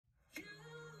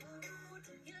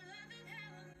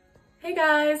Hey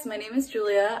guys, my name is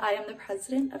Julia. I am the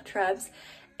president of Trebs,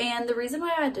 and the reason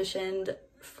why I auditioned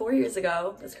 4 years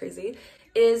ago, that's crazy,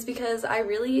 is because I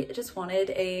really just wanted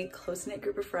a close-knit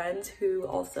group of friends who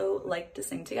also liked to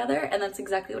sing together, and that's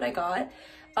exactly what I got.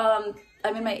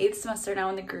 I'm in my 8th semester now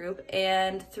in the group,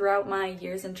 and throughout my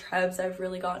years in Trebs, I've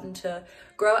really gotten to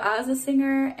grow as a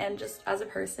singer and just as a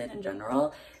person in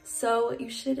general, so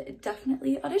you should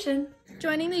definitely audition.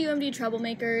 Joining the UMD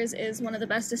Troublemakers is one of the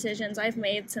best decisions I've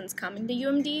made since coming to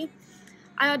UMD.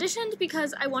 I auditioned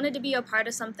because I wanted to be a part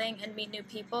of something and meet new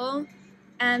people,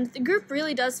 and the group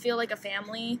really does feel like a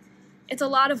family. It's a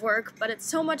lot of work, but it's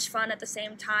so much fun at the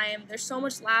same time. There's so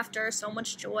much laughter, so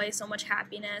much joy, so much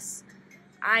happiness.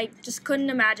 I just couldn't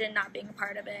imagine not being a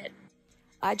part of it.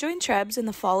 I joined Trebs in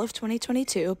the fall of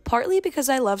 2022, partly because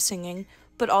I love singing,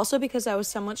 but also because I was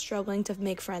somewhat struggling to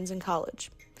make friends in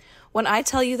college. When I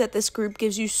tell you that this group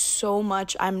gives you so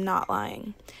much, I'm not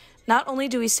lying. Not only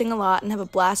do we sing a lot and have a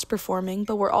blast performing,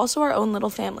 but we're also our own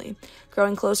little family,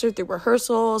 growing closer through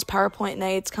rehearsals, PowerPoint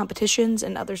nights, competitions,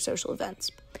 and other social events.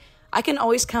 I can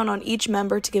always count on each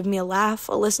member to give me a laugh,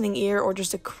 a listening ear, or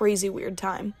just a crazy weird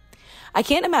time. I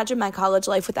can't imagine my college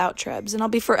life without Trebs, and I'll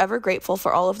be forever grateful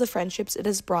for all of the friendships it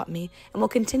has brought me and will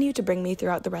continue to bring me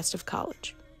throughout the rest of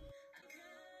college.